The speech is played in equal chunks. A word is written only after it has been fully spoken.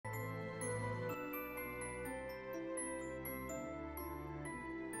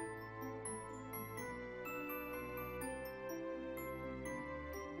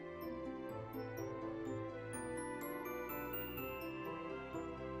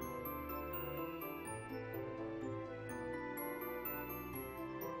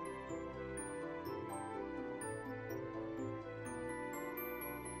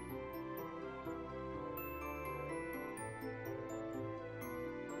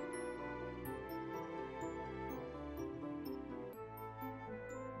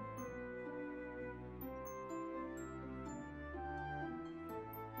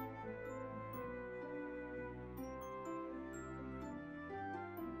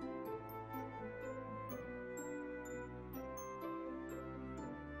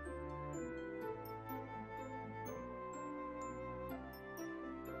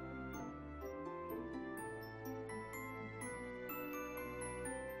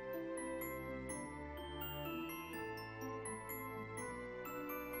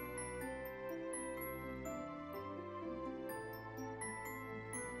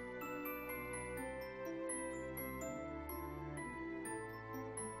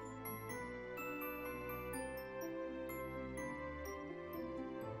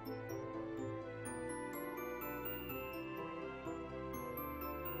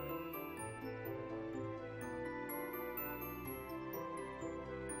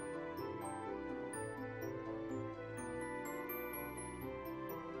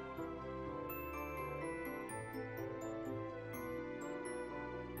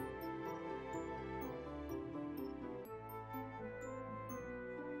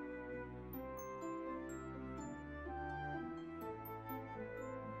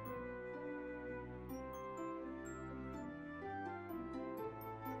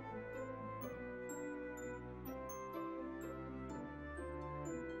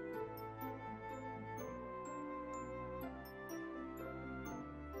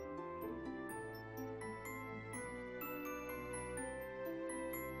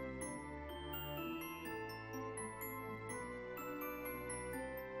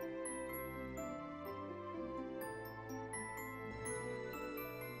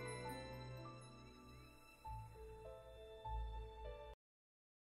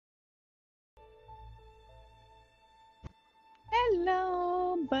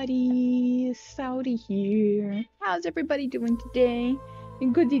Hello, buddy. Saudi here. How's everybody doing today?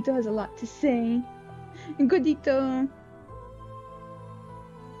 And Goodito has a lot to say. And Goodito.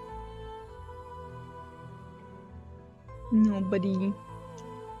 Nobody.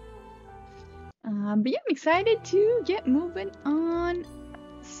 But yeah, I'm excited to get moving on.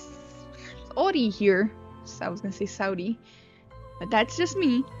 Saudi here. So I was gonna say Saudi, but that's just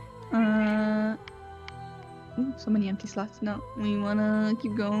me. Ooh, so many empty slots. No, we wanna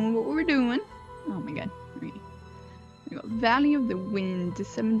keep going with what we're doing. Oh my god. There we go. Valley of the Wind to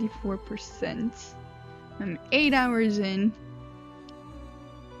 74%. I'm 8 hours in.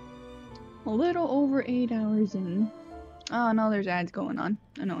 A little over 8 hours in. Oh no, there's ads going on.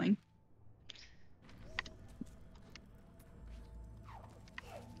 Annoying.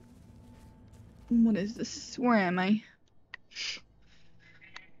 What is this? Where am I?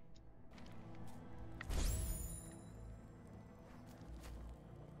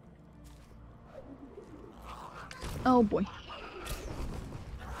 Oh boy.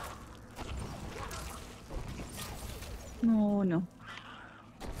 Oh no.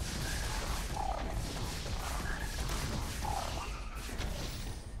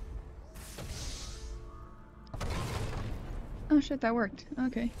 Oh shit, that worked.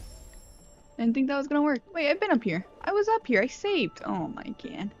 Okay. Didn't think that was gonna work. Wait, I've been up here. I was up here. I saved. Oh my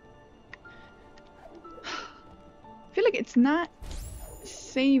god. I feel like it's not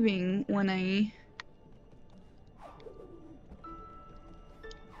saving when I...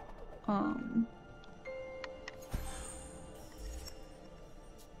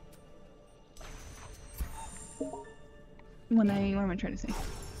 What am I trying to say?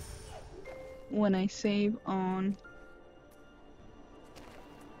 When I save on...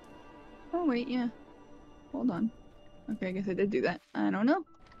 Oh wait, yeah. Hold on. Okay, I guess I did do that. I don't know.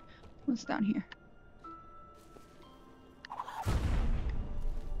 What's down here?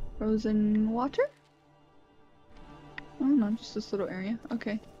 Frozen water? Oh no, just this little area.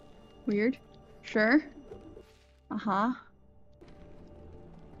 Okay. Weird. Sure. Uh-huh.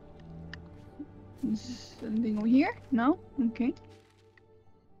 Is anything over here? No? Okay.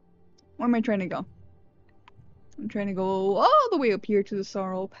 Where am I trying to go? I'm trying to go all the way up here to the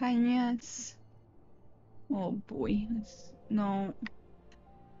Sorrow Pants. Oh boy. No.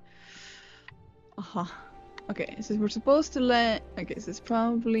 Uh-huh. Okay, so we're supposed to let... Okay, this is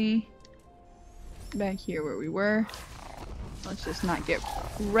probably back here where we were. Let's just not get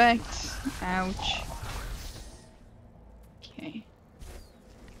wrecked. Ouch. Okay.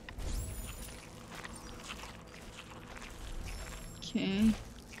 Okay.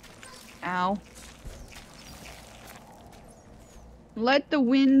 Ow. Let the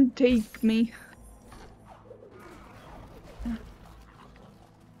wind take me.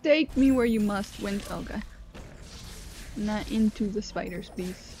 Take me where you must, wind. Oh god. Not into the spiders,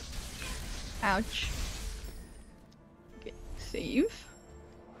 please. Ouch. Okay, save.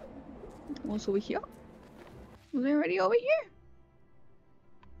 What's over here? Was it already over here?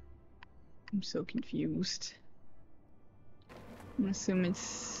 I'm so confused. I'm assuming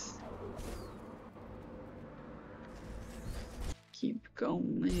it's... Keep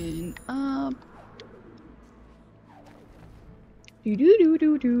going up. Do do do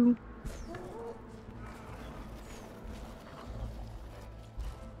do do.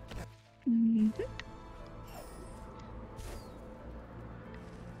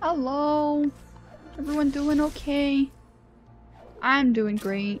 Hello. Everyone doing okay? I'm doing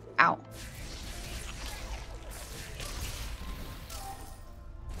great. Ow.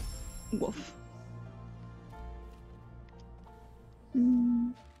 Woof.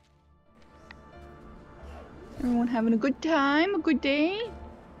 Everyone having a good time? A good day?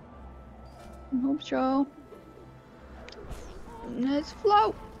 I hope so. Let's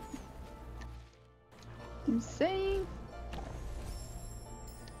float. I'm safe.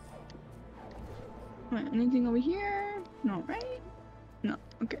 Right, anything over here? No, right? No.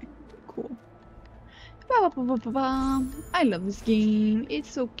 Okay. Cool. I love this game.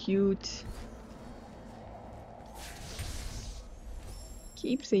 It's so cute.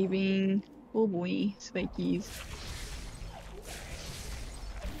 Keep saving. Oh boy, spikies.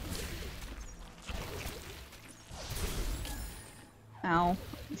 Ow.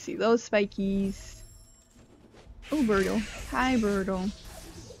 You see those spikies. Oh, Birdo. Hi, Birdo.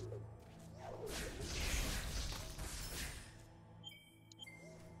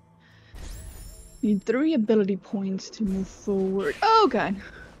 Need 3 ability points to move forward. Oh god.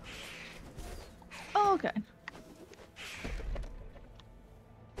 Oh god.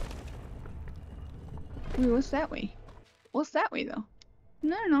 Wait, what's that way? What's that way though?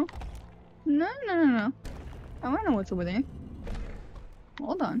 No, no, no. No, no, no, no. I wanna know what's over there.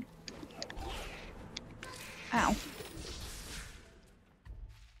 Hold on. Ow.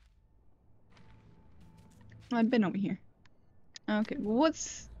 I've been over here. Okay, well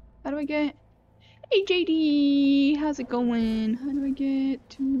how do I get... Hey JD! How's it going? How do I get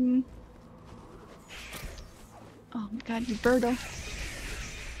to... Oh my god, you birdo.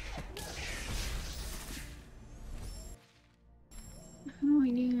 How do I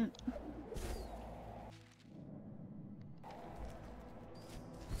get...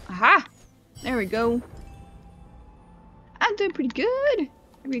 Aha! There we go. I'm doing pretty good.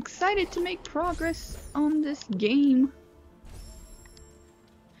 I'm excited to make progress on this game.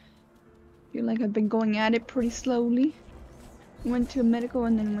 Feel like I've been going at it pretty slowly. Went to a medical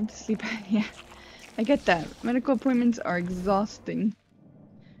and then went to sleep. Yeah, I get that. Medical appointments are exhausting.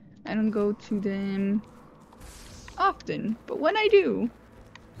 I don't go to them often, but when I do,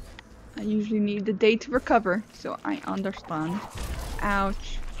 I usually need the day to recover, so I understand.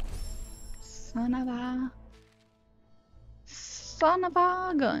 Ouch. Son of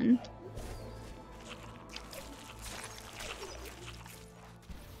a gun.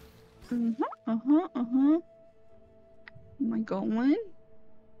 Am I going?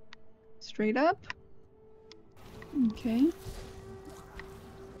 Straight up? Okay.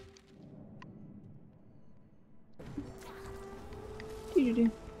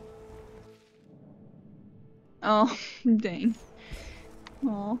 Oh, dang.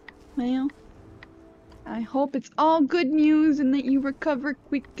 Oh, well. I hope it's all good news and that you recover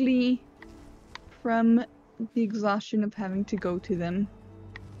quickly from the exhaustion of having to go to them.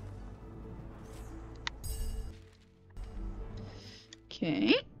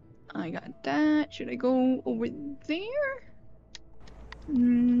 Okay, I got that. Should I go over there?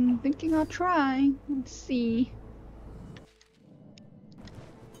 Thinking I'll try. Let's see.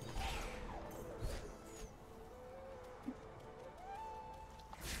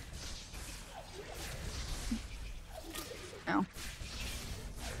 Ow.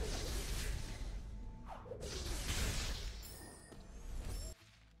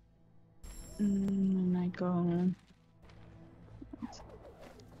 And I go...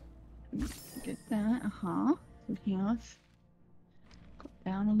 Get that, Something else. Go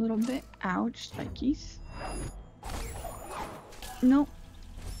down a little bit. Ouch, spikies. Nope.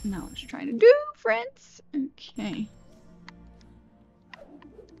 Now let's try to do, friends. Okay.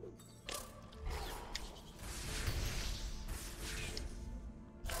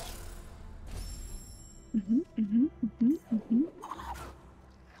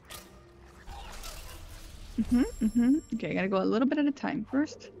 Okay, I gotta go a little bit at a time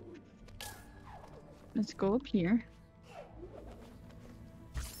first. Let's go up here.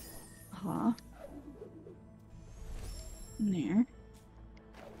 There.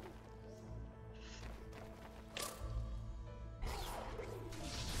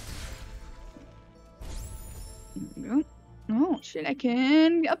 There we go. Oh shit, I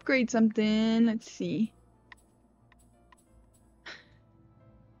can upgrade something. Let's see.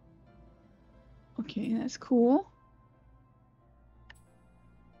 Okay, that's cool.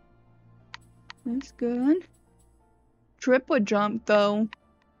 That's good. Triple jump though.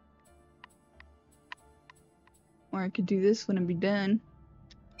 Or I could do this when I be done.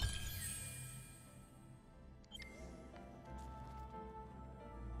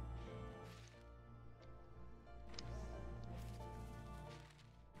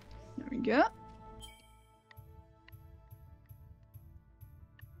 There we go.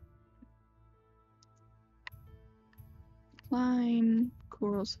 Climb,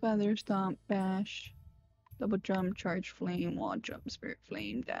 coral's feather, stomp, bash, double jump, charge flame, wall jump, spirit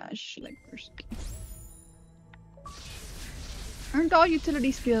flame, dash, like first. Earned all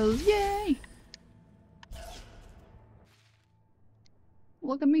utility skills, yay!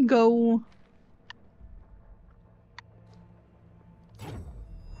 Look at me go.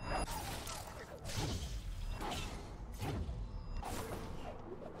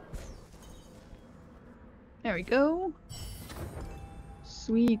 There we go.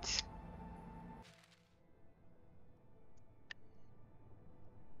 Sweet.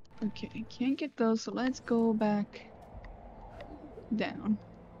 Okay, can't get those, so let's go back down.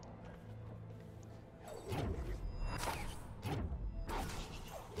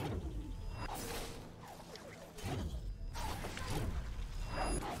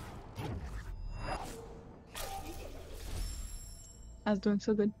 I was doing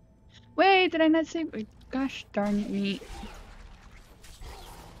so good. Wait, did I not save? Wait, gosh darn it, me.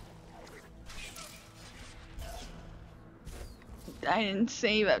 I didn't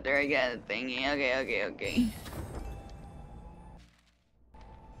save after I got the thingy. Okay.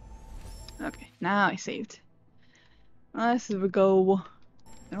 Okay, now I saved. Let's go.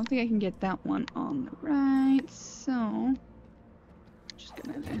 I don't think I can get that one on the right, so just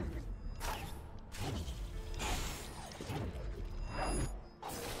gonna do.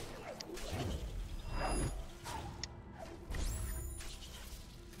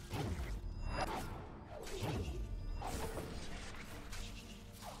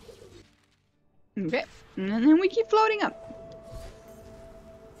 Okay, and then we keep floating up.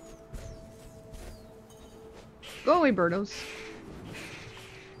 Go away, birdos.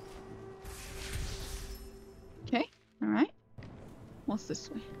 Okay, alright. What's this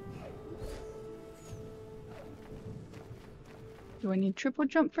way? Do I need triple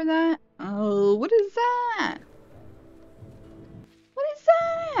jump for that? Oh, what is that? What is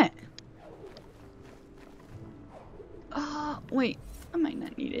that? Wait. I might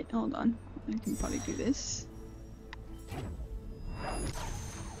not need it. Hold on. I can probably do this.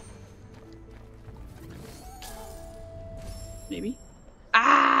 Maybe.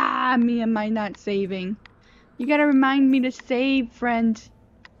 Ah, me am I not saving? You gotta remind me to save, friend.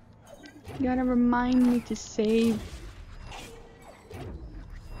 You gotta remind me to save.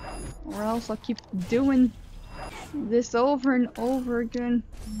 Or else I'll keep doing this over and over again.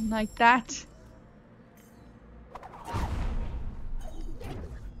 Like that.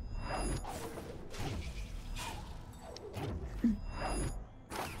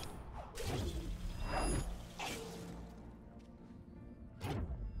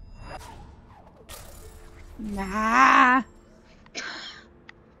 Ah!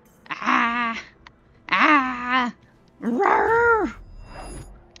 Ah! Ah! Roar!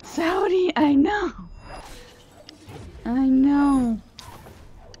 Saudi, I know. I know.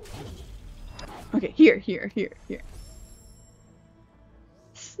 Okay, here.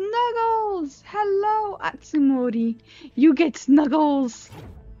 Snuggles! Hello, Atsumori. You get snuggles.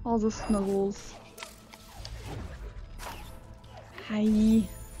 All the snuggles. Hi.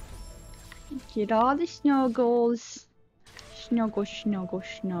 Get all the snuggles. Snuggle, snuggle,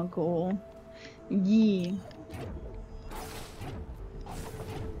 snuggle. Yeah.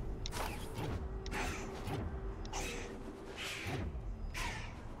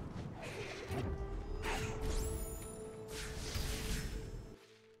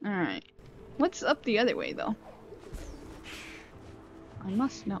 Alright. What's up the other way, though? I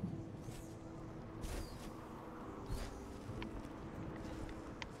must know.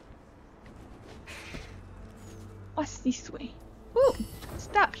 What's this way? Ooh!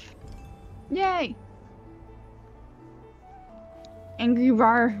 Stuff! Yay! Angry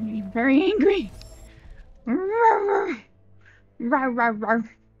rar. Very angry. Rar rar rar rar.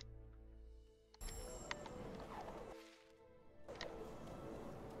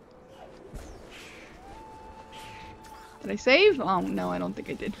 Did I save? Oh no, I don't think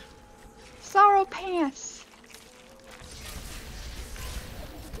I did. Sorrow Pass!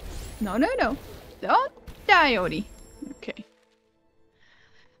 No. Don't die, Odie. Okay.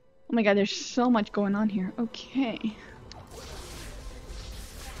 Oh my god, there's so much going on here. Okay.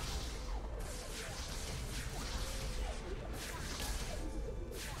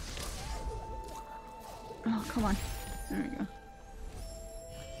 Oh, come on. There we go.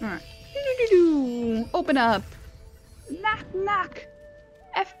 Alright. Open up! Knock, knock!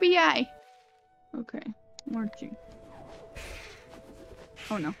 FBI! Okay. Marching.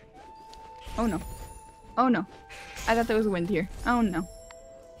 Oh no. Oh no. Oh no. I thought there was wind here. Oh no.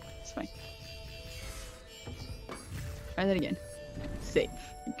 It's fine. Try that again. Save.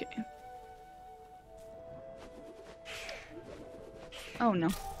 Okay. Oh no.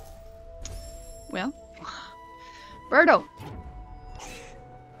 Well. Birdo!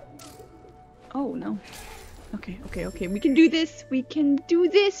 Oh no. Okay. We can do this. We can do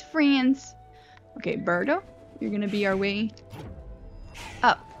this, friends. Okay, Birdo, you're gonna be our way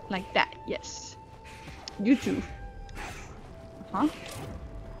up. Like that. Yes. You too. Uh-huh.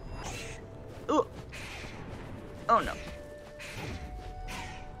 Oh. Oh no.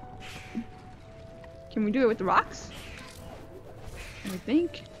 Can we do it with the rocks? I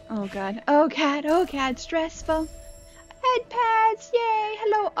think. Oh god. Oh god. Oh god. Stressful. Head pads. Yay.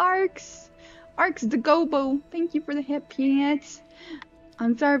 Hello, Arcs. Arcs the Gobo. Thank you for the hip pads.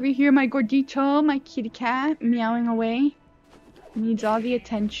 I'm sorry if you hear my gordito, my kitty cat, meowing away. Needs all the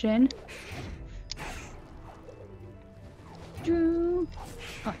attention. Oh,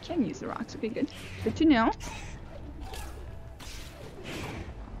 I can use the rocks. Okay, good. Good to know.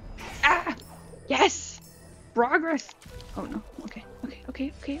 Ah! Yes! Progress! Oh no. Okay,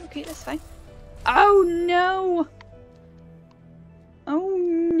 that's fine. Oh no! Oh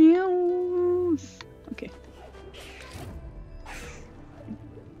no! Okay.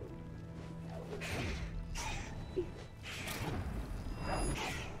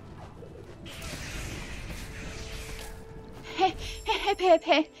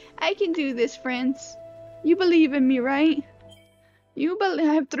 I can do this, friends. You believe in me, right? You believe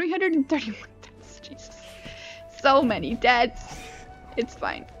I have 331 deaths. Jesus. So many deaths. It's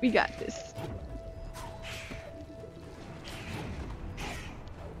fine. We got this.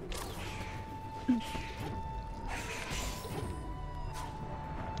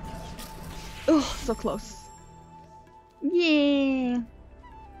 Oh, so close. Yeah.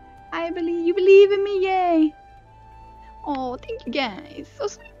 I believe you believe in me, yay. Oh, thank you guys. So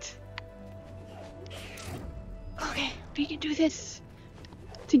sweet. Okay, we can do this.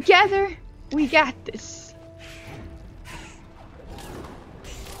 Together, we got this.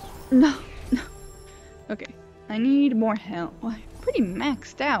 No, no. Okay, I need more health. Well, I'm pretty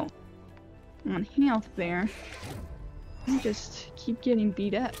maxed out on health there. I just keep getting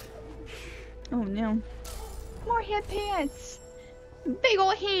beat up. Oh no. More hit pads. Big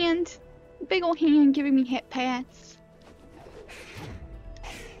ol' hand. Big ol' hand giving me hit pads.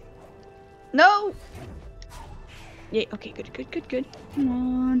 No! Yeah, okay, good, good, good, good. Come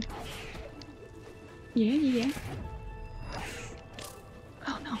on. Yeah, yeah.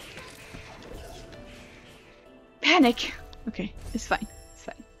 Oh no. Panic! Okay, it's fine. It's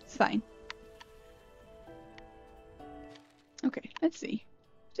fine. It's fine. Okay, let's see.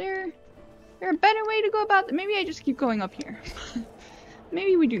 Is there a better way to go about that? Maybe I just keep going up here.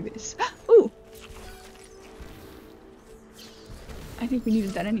 Maybe we do this. Ooh! I think we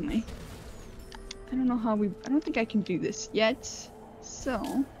needed that anyway. I don't know how we... I don't think I can do this yet.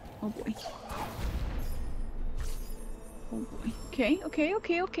 So... Oh boy. Oh boy. Okay, okay,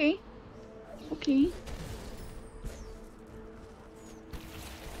 okay, okay. Okay.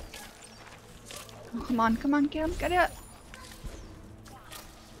 Oh, come on, come on, get him, get it!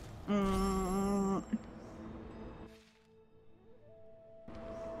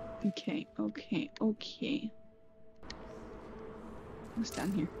 Okay, okay, okay. What's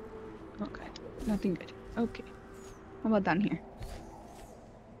down here? Okay, nothing good. Okay. How about down here?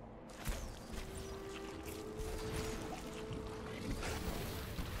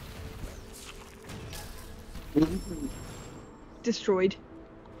 Destroyed.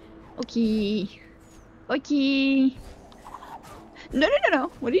 Okay. Okay. No, no, no,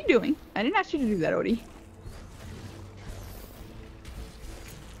 no. What are you doing? I didn't ask you to do that, Odie.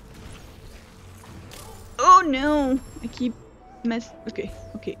 Oh no! I keep Okay,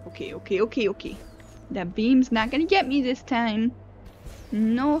 okay, okay, okay, okay, okay. That beam's not gonna get me this time.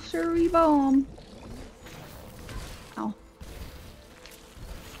 No, sirree bomb. Ow.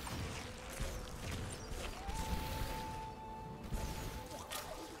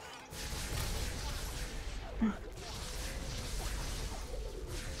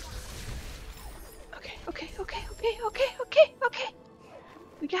 Okay, okay, okay, okay, okay, okay, okay.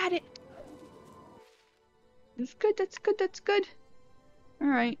 We got it. That's good, that's good, that's good.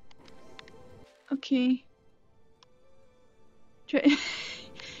 Alright. Okay.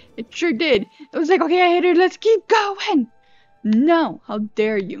 It sure did. It was like, okay, I hit her, let's keep going! No! How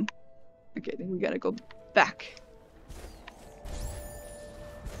dare you? Okay, then we gotta go back.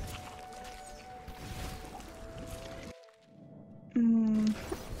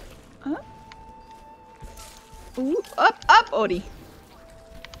 Up? Ooh, up, Odie!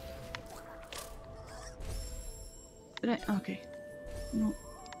 Did I? Okay. No.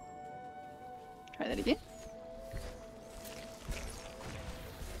 Try that again.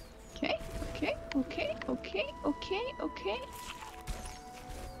 Okay, okay, okay, okay, okay, okay.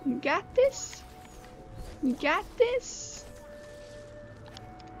 We got this. We got this.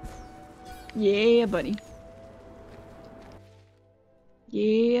 Yeah, buddy.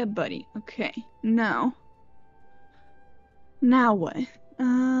 Yeah, buddy. Okay, now. Now what?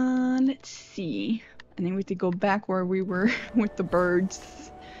 Let's see. I think we have to go back where we were with the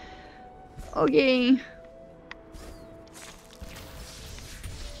birds. Okay.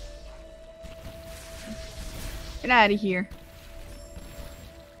 Get out of here.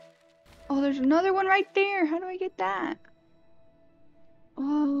 Oh, there's another one right there. How do I get that?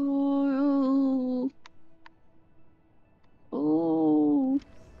 Oh. Oh.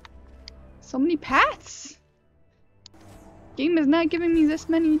 So many paths. Game is not giving me this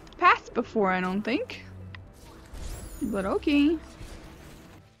many paths before, I don't think. But okay.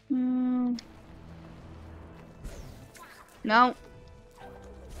 No.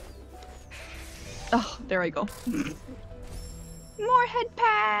 Oh, there I go. More head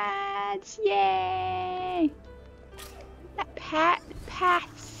pads! Yay! That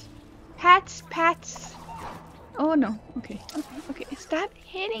pats. Pats. Oh no. Okay. Okay. Stop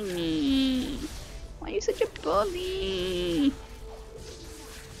hitting me. Why are you such a bully?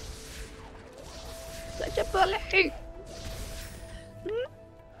 Such a bully.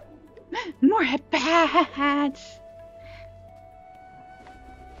 More headbats!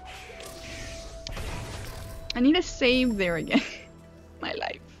 I need to save there again. My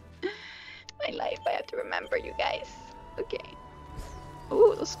life. My life, I have to remember you guys. Okay.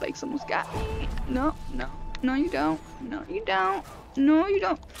 Oh, those spikes almost got me. No, no. No, you don't. No, you don't. No, you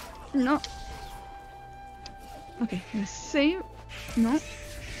don't. No. Okay, I'm gonna save. No.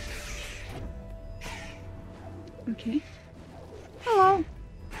 Okay. Hello.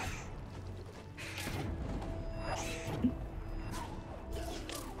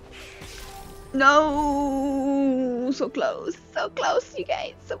 No, so close, you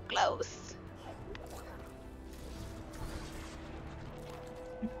guys, so close.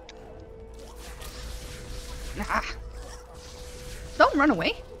 Ah. Don't run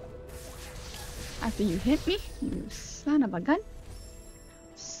away. After you hit me, you son of a gun.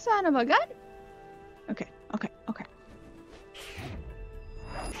 Son of a gun. Okay, okay, okay.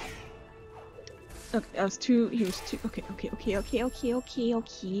 Okay, that was two. He was two. Okay, okay, okay, okay, okay, okay,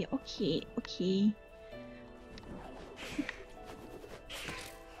 okay, okay, okay.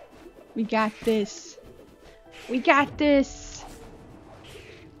 We got this. We got this.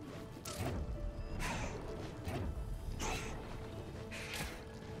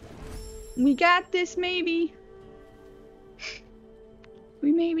 We got this, maybe.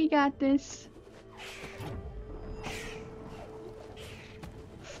 We maybe got this.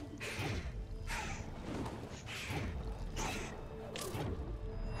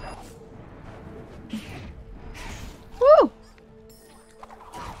 Woo!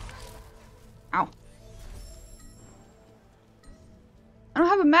 Ow. I don't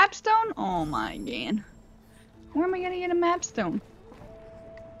have a map stone? Oh my god. Where am I gonna get a map stone?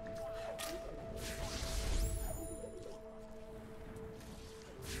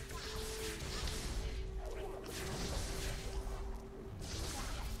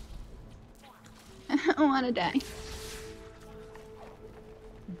 I don't wanna die.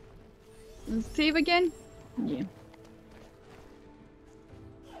 Let's save again? Yeah.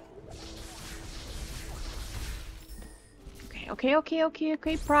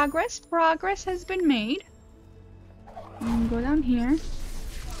 Okay. Progress has been made. I'm gonna go down here.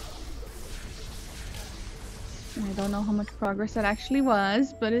 I don't know how much progress that actually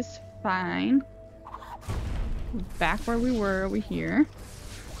was, but it's fine. Back where we were over here.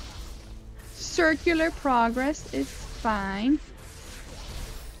 Circular progress is fine.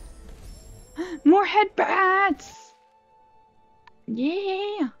 More headbats!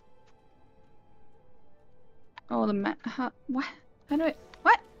 Yeah! Oh, the map. What? How do I.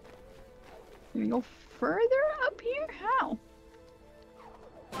 What? Can we go further up here? How?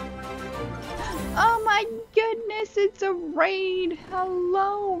 Oh my goodness, it's a raid!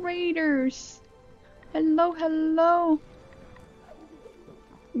 Hello, raiders! Hello, hello!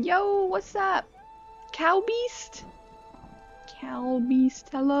 Yo, what's up? Cow Beast? Cow Beast,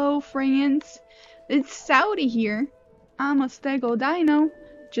 hello, friends. It's Saudi here. I'm a Stego Dino,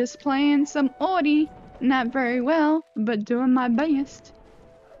 just playing some Audi. Not very well, but doing my best.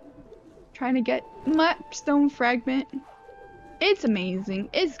 Trying to get my stone fragment. It's amazing.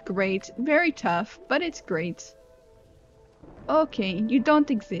 It's great. Very tough, but it's great. Okay, you don't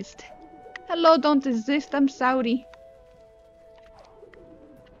exist. Hello, don't exist. I'm Saudi.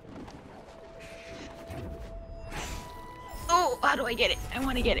 Oh, how do I get it? I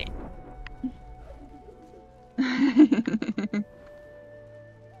want to get it.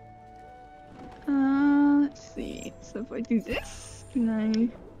 Let's see. So if I do this, can I...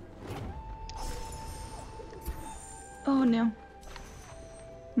 Oh no.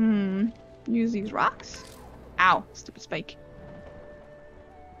 Use these rocks? Ow, stupid spike.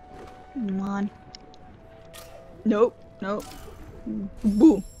 Come on. Nope, nope.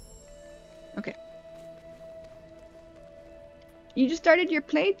 Boo. Okay. You just started your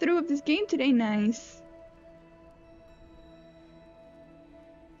playthrough of this game today, nice.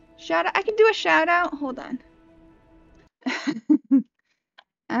 Shout out, I can do a shout out, hold on.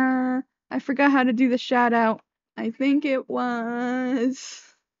 I forgot how to do the shout out. I think it was...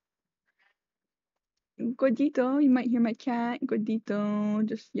 Gordito, you might hear my cat. Gordito,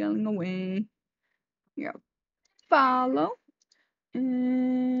 just yelling away. Here, follow.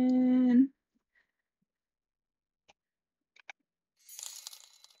 And...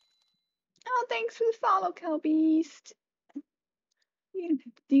 Oh, thanks for the follow, Kelbeast. You don't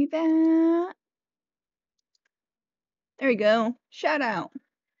have to do that. There we go. Shout out.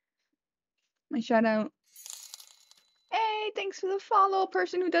 My shout out. Hey, thanks for the follow,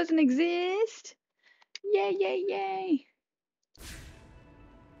 person who doesn't exist. Yay, yay, yay.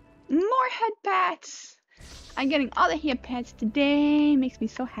 More headbats. I'm getting all the hair pets today. Makes me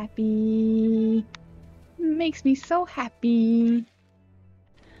so happy. Makes me so happy.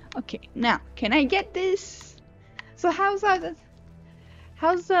 Okay, now, can I get this? So how's that?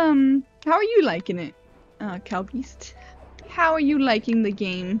 How are you liking it, Cowbeast? How are you liking the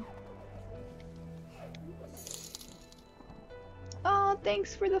game? Oh,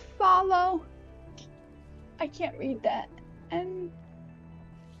 thanks for the follow. I can't read that.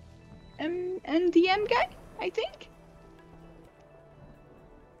 NDM guy, I think?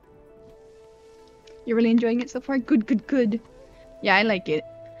 You're really enjoying it so far? Good, good, good. Yeah, I like it.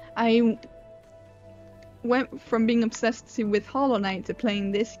 I went from being obsessed with Hollow Knight to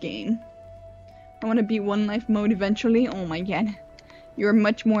playing this game. I want to beat One Life mode eventually. Oh my god. You're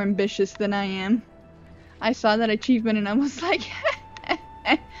much more ambitious than I am. I saw that achievement and I was like,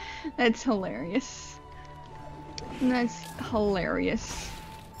 that's hilarious. That's hilarious.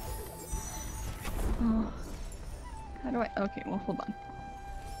 Oh. How do I... Okay, well, hold on.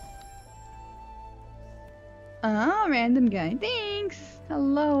 Ah, random guy. Thanks!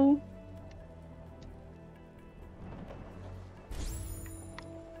 Hello.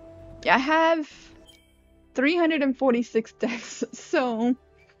 Yeah, I have 346 deaths, so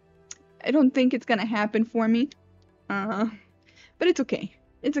I don't think it's gonna happen for me. But it's okay.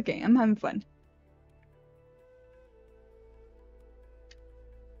 It's okay. I'm having fun.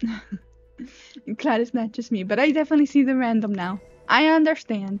 I'm glad it's not just me, but I definitely see the random now. I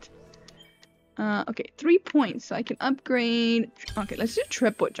understand. Okay, 3 points, so I can upgrade. Okay, let's do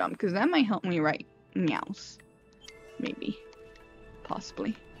triple jump, because that might help me, right? Meows. Maybe.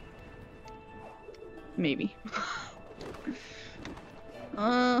 Possibly. Maybe.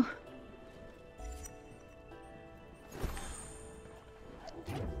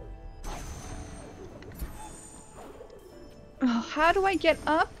 Oh, how do I get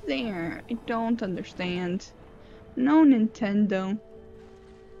up there? I don't understand. No, Nintendo.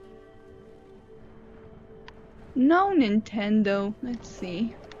 No, Nintendo. Let's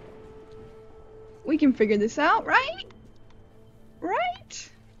see. We can figure this out, right? Right?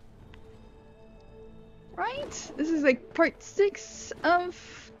 Right? This is like part 6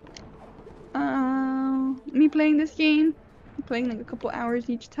 of me playing this game. I'm playing like a couple hours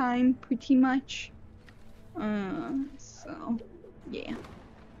each time, pretty much. So yeah.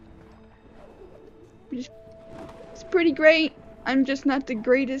 It's pretty great. I'm just not the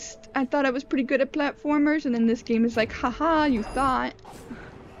greatest. I thought I was pretty good at platformers, and then this game is like, haha, you thought.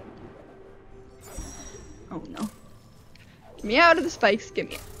 Oh no. Get me out of the spikes. Get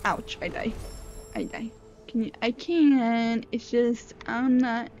me. Ouch, I die. I die. Can you? I can. It's just, I'm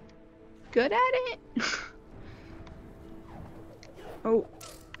not good at it. Oh.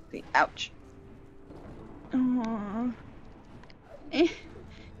 See, ouch. Aww.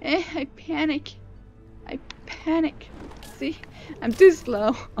 I panic. I panic. See? I'm too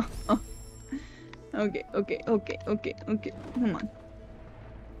slow. Okay. Come on.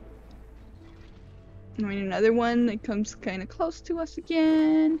 I mean, another one that comes kind of close to us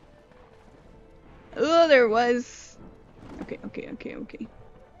again. Oh, there was. Okay.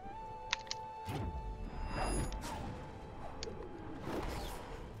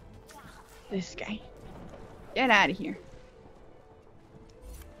 This guy. Get out of here.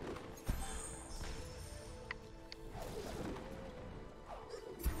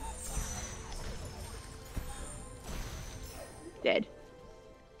 Dead.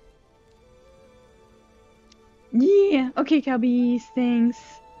 Yeah. Okay, Cowbees. Thanks.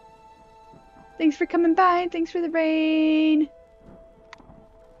 Thanks for coming by. Thanks for the raid.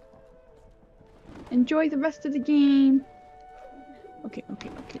 Enjoy the rest of the game. Okay.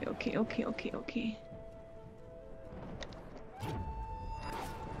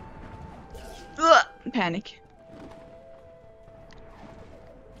 Ugh, panic.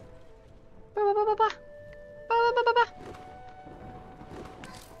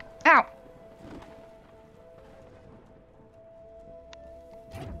 Ow.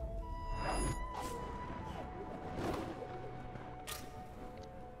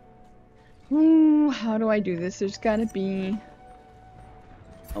 Ooh, how do I do this? There's gotta be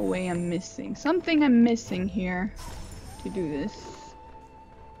a way I'm missing. Something I'm missing here to do this.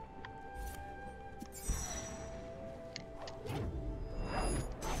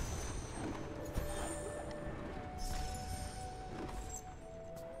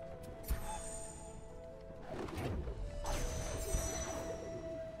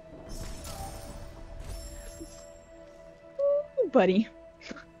 Ooh, buddy.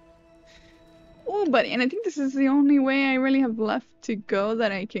 Oh, buddy, and I think this is the only way I really have left to go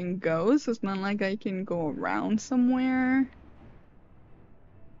that I can go, so it's not like I can go around somewhere.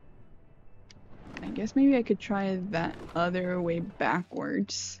 I guess maybe I could try that other way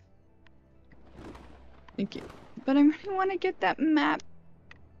backwards. Thank you. But I really want to get that map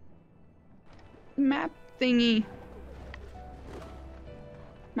thingy.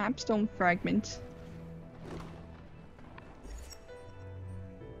 Mapstone fragment.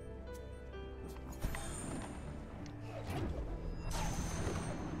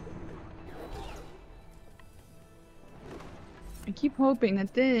 I keep hoping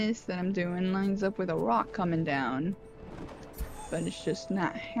that this that I'm doing lines up with a rock coming down. But it's just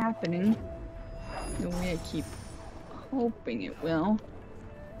not happening the way I keep hoping it will.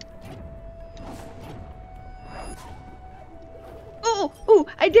 Oh, oh,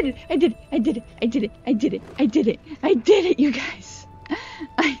 I did it, I did it, I did it, I did it, I did it, I did it, I did it, you guys.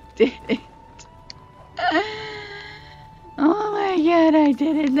 I did it. Oh my god, I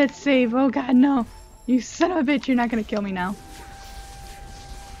did it. Let's save. Oh god, no. You son of a bitch, you're not gonna kill me now.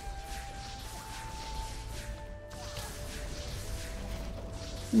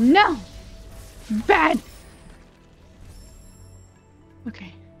 No! Bad!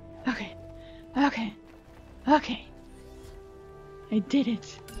 Okay. Okay. Okay. Okay. I did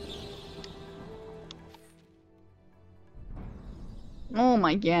it. Oh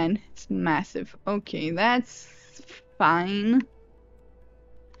my god. It's massive. Okay, that's fine.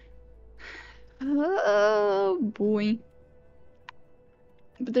 Oh boy.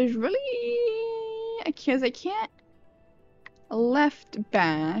 But there's really... Because I can't left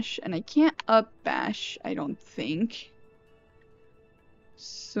bash, and I can't up bash, I don't think.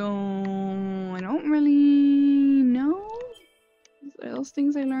 So I don't really know. Those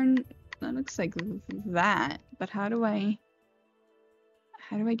things I learned, that looks like that, but how do I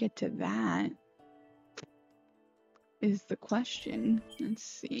get to that is the question. Let's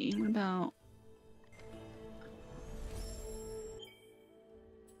see, what about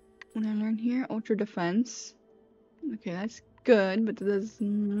what I learned here? Ultra defense. Okay, that's good, but that does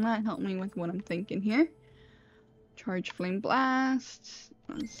not help me with what I'm thinking here. Charge flame blast.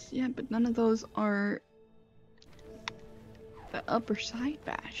 Yeah, but none of those are the upper side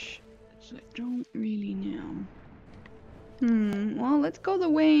bash. So I don't really know. Well, let's go the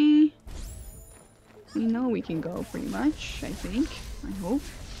way we know we can go, pretty much, I think. I hope.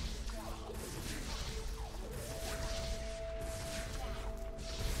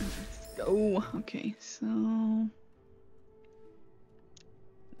 Let's go. Okay, so...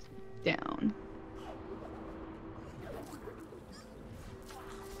 down.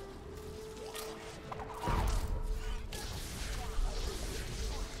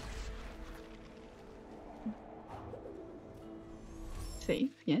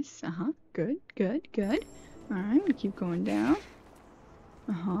 Safe, yes, good, good, good. Alright, we keep going down.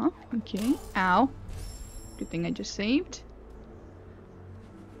 Okay. Ow. Good thing I just saved.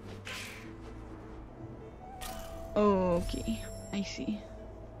 Okay, I see.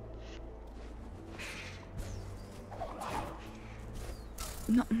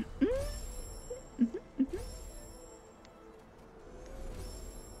 No.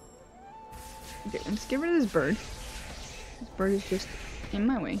 Okay, let's get rid of this bird. This bird is just in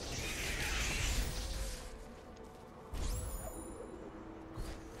my way.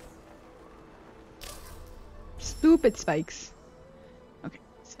 Stupid spikes. Okay,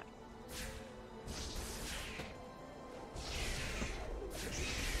 stop.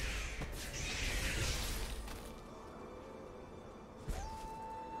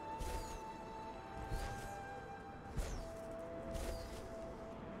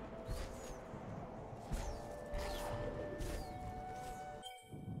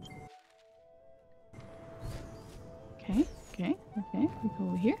 Okay, we go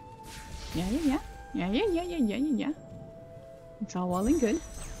over here. Yeah. It's all well and good.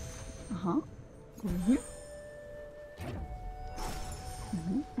 Go over here.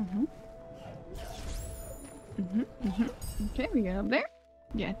 Okay, we get up there.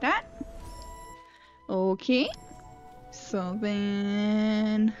 Get that. Okay. So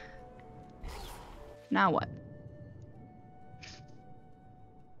then... now what?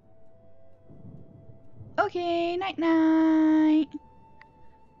 Okay, night-night.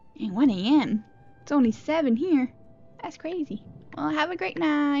 And 1 AM. It's only 7 here. That's crazy. Well, have a great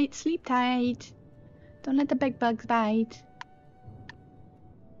night. Sleep tight. Don't let the big bugs bite.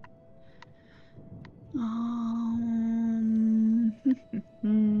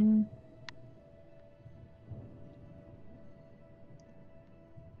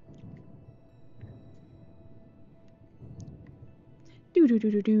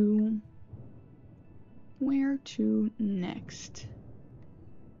 Do. Where to next?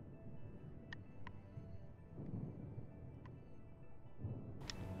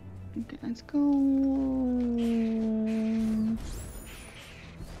 Okay, let's go.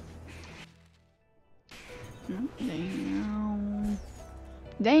 Down.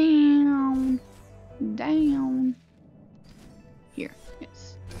 Down. Down. Here.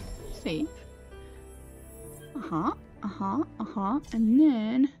 Yes. Save. And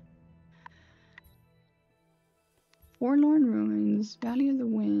then Forlorn Ruins, Valley of the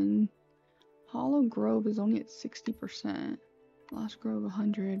Wind. Hollow Grove is only at 60%. Lost Grove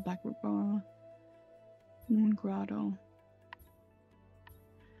 100, Blackwood Bar. Moon Grotto.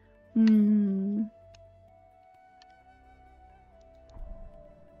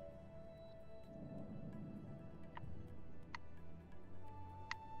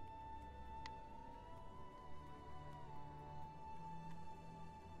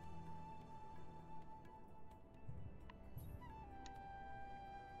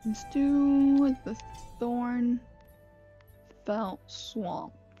 Let's do the Thorn Felt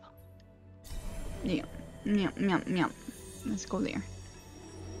Swamp. Yeah. Yum. Let's go there.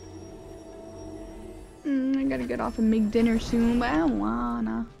 I gotta get off and make dinner soon, but I don't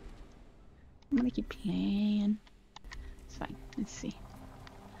wanna. I'm gonna keep playing. It's fine. Let's see.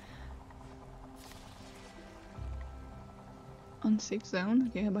 Unsafe zone.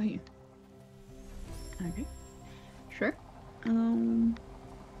 Okay, how about here? Okay. Sure.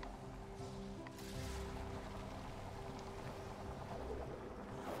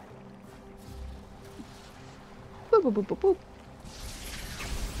 Boop.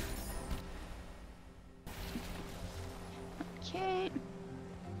 Okay.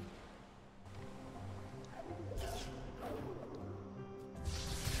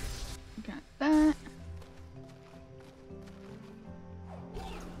 Got that.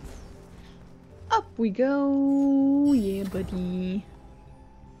 Up we go. Yeah, buddy.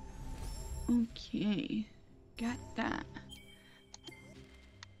 Okay. Got that.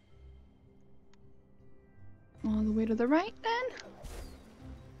 All the way to the right then.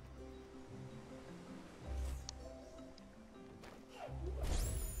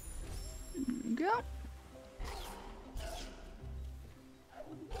 There we go.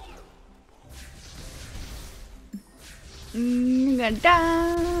 You're gonna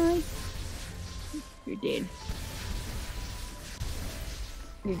die. You're dead.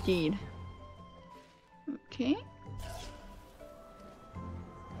 You're dead. Okay.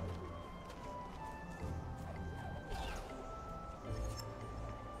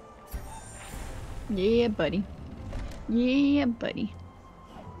 Yeah, buddy. Yeah, buddy.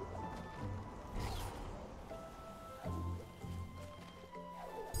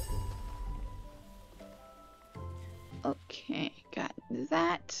 Okay, got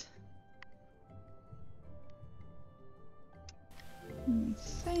that.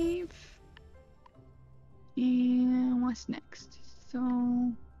 Save. And what's next? So,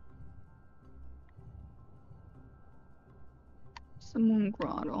 Moon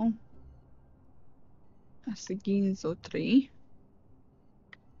Grotto. That's the Ginzo tree.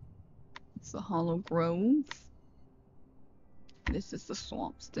 It's the Hollow Grove. This is the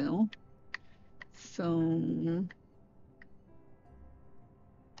swamp still. So,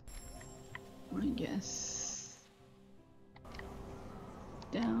 I guess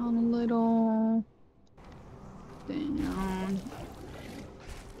down a little. Down.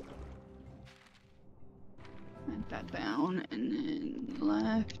 Put that down and then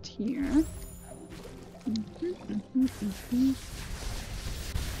left here. Okay.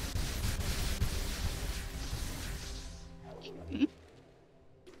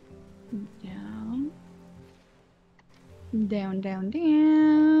 Down.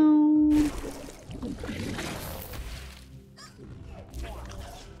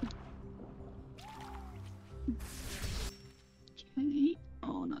 Okay.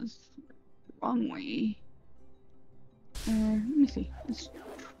 Oh, no, it's the wrong way. Let me see. Let's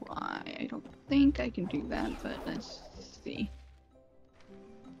try. I don't think I can do that, but let's see.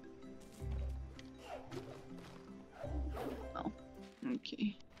 Oh,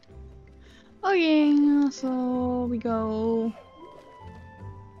 okay. Oh yeah, so we go.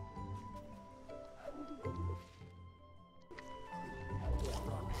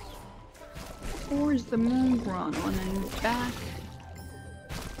 Towards the Moon Grotto and then back.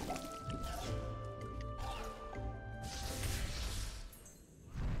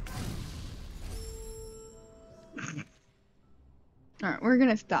 Alright, we're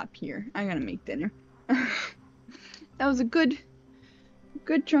gonna stop here. I gotta make dinner. That was a good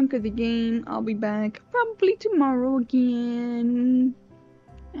chunk of the game. I'll be back probably tomorrow again.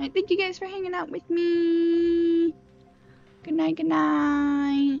 Alright, thank you guys for hanging out with me. Good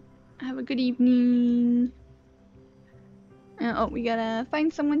night. Have a good evening. Oh, we gotta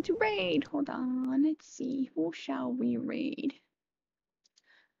find someone to raid. Hold on, let's see. Who shall we raid?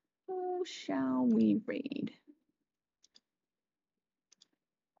 Who shall we raid?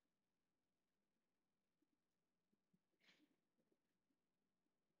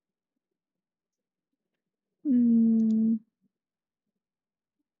 Hmm.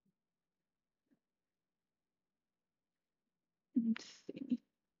 Let's see.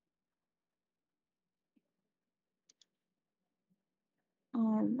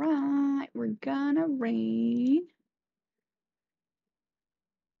 All right, we're gonna raid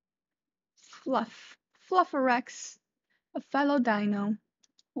Fluff. Flufferex, a fellow dino.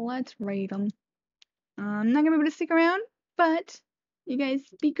 Let's raid him. I'm not gonna be able to stick around, but you guys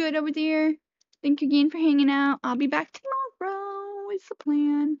be good over there. Thank you again for hanging out. I'll be back tomorrow. Is the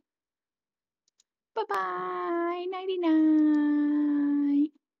plan. Bye bye. Nighty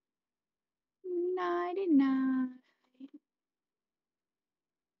night. Nighty night.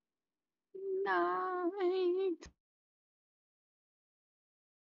 Night.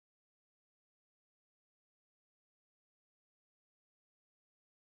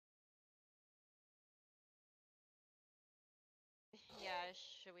 Yeah,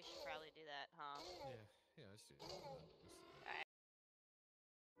 we should probably do that, huh? Yeah, let's do that. Let's do that.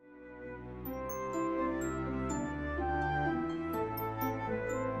 Alright.